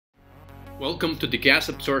Welcome to the Gas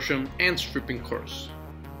Absorption and Stripping course,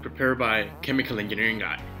 prepared by Chemical Engineering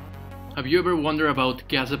Guy. Have you ever wondered about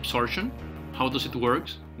gas absorption? How does it work?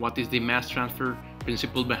 What is the mass transfer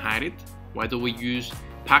principle behind it? Why do we use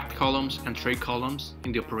packed columns and tray columns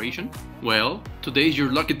in the operation? Well, today is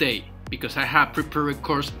your lucky day, because I have prepared a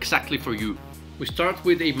course exactly for you. We start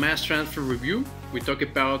with a mass transfer review. We talk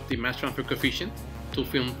about the mass transfer coefficient,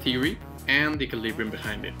 two-film theory, and the equilibrium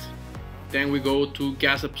behind it. Then we go to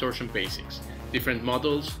gas absorption basics, different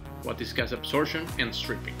models, what is gas absorption, and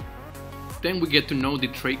stripping. Then we get to know the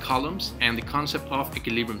tray columns and the concept of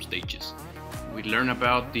equilibrium stages. We learn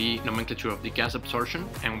about the nomenclature of the gas absorption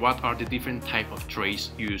and what are the different types of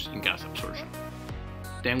trays used in gas absorption.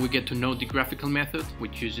 Then we get to know the graphical method,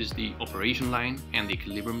 which uses the operation line and the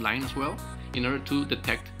equilibrium line as well, in order to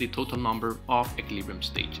detect the total number of equilibrium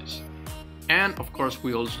stages. And of course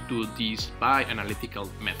we also do these by analytical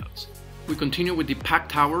methods. We continue with the pack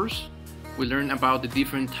towers. We learn about the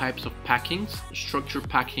different types of packings, structured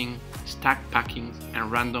packing, stacked packings,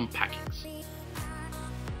 and random packings.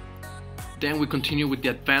 Then we continue with the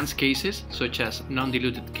advanced cases, such as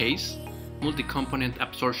non-diluted case, multi-component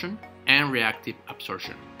absorption, and reactive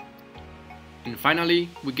absorption. And finally,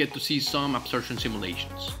 we get to see some absorption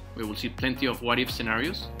simulations. We will see plenty of what-if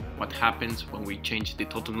scenarios, what happens when we change the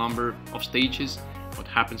total number of stages, what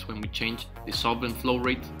happens when we change the solvent flow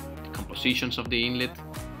rate, compositions of the inlet,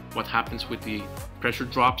 what happens with the pressure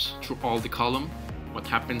drops through all the column, what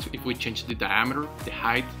happens if we change the diameter, the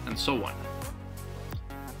height, and so on.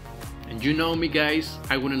 And you know me guys,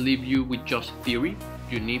 I wouldn't leave you with just theory.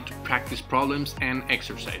 You need to practice problems and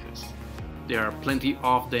exercises. There are plenty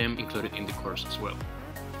of them included in the course as well.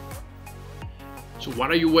 So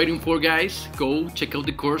what are you waiting for guys? Go check out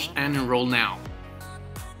the course and enroll now.